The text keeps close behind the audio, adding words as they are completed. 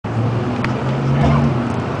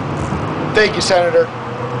Thank you, Senator.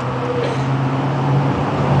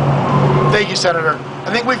 Thank you, Senator.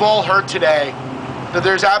 I think we've all heard today that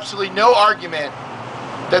there's absolutely no argument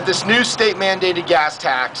that this new state-mandated gas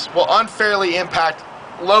tax will unfairly impact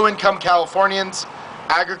low-income Californians,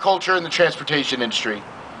 agriculture, and the transportation industry.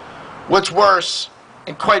 What's worse,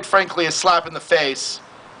 and quite frankly a slap in the face,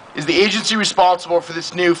 is the agency responsible for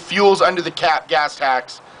this new fuels under the cap gas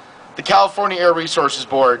tax, the California Air Resources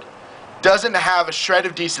Board, doesn't have a shred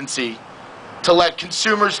of decency to let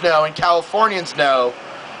consumers know and Californians know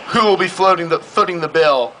who will be footing the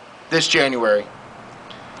bill this January.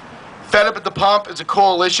 Fed Up at the Pump is a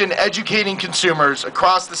coalition educating consumers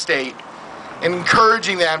across the state and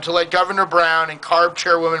encouraging them to let Governor Brown and CARB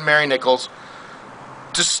Chairwoman Mary Nichols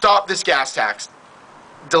to stop this gas tax,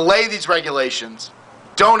 delay these regulations,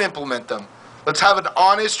 don't implement them. Let's have an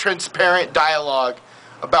honest, transparent dialogue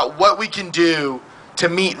about what we can do to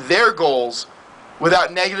meet their goals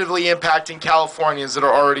without negatively impacting Californians that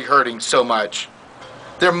are already hurting so much.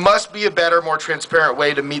 There must be a better, more transparent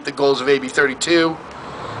way to meet the goals of AB 32.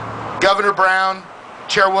 Governor Brown,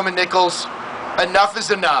 Chairwoman Nichols, enough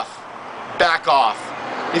is enough. Back off.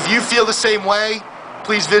 If you feel the same way,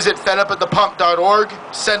 please visit fedupatthepump.org,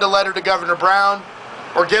 send a letter to Governor Brown,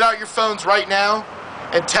 or get out your phones right now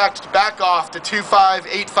and text back off to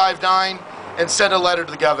 25859 and send a letter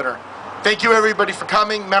to the governor. Thank you everybody for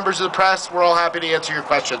coming. Members of the press, we're all happy to answer your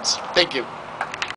questions. Thank you.